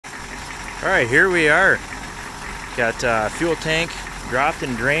Alright, here we are. Got fuel tank dropped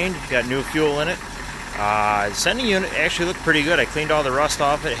and drained. Got new fuel in it. Sending unit actually looked pretty good. I cleaned all the rust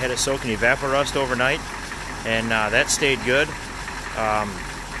off it. Had it soak in Evaporust overnight, and that stayed good.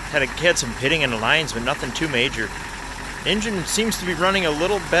 Had some pitting in the lines, but nothing too major. Engine seems to be running a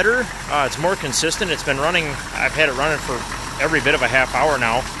little better. It's more consistent. It's been running. I've had it running for every bit of a half hour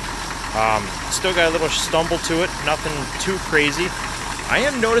now. Still got a little stumble to it. Nothing too crazy. I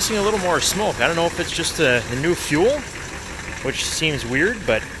am noticing a little more smoke. I don't know if it's just the new fuel, which seems weird,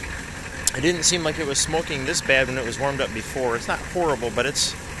 but it didn't seem like it was smoking this bad when it was warmed up before. It's not horrible, but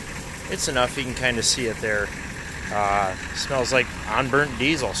it's enough. You can kind of see it there. Smells like unburnt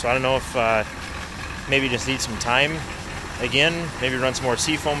diesel, so I don't know if maybe just need some time again. Maybe run some more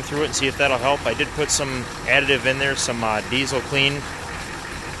seafoam through it and see if that'll help. I did put some additive in there, some diesel clean,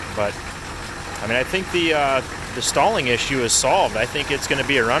 but I mean, I think the stalling issue is solved. I think it's going to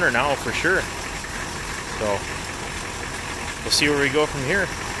be a runner now for sure. So we'll see where we go from here.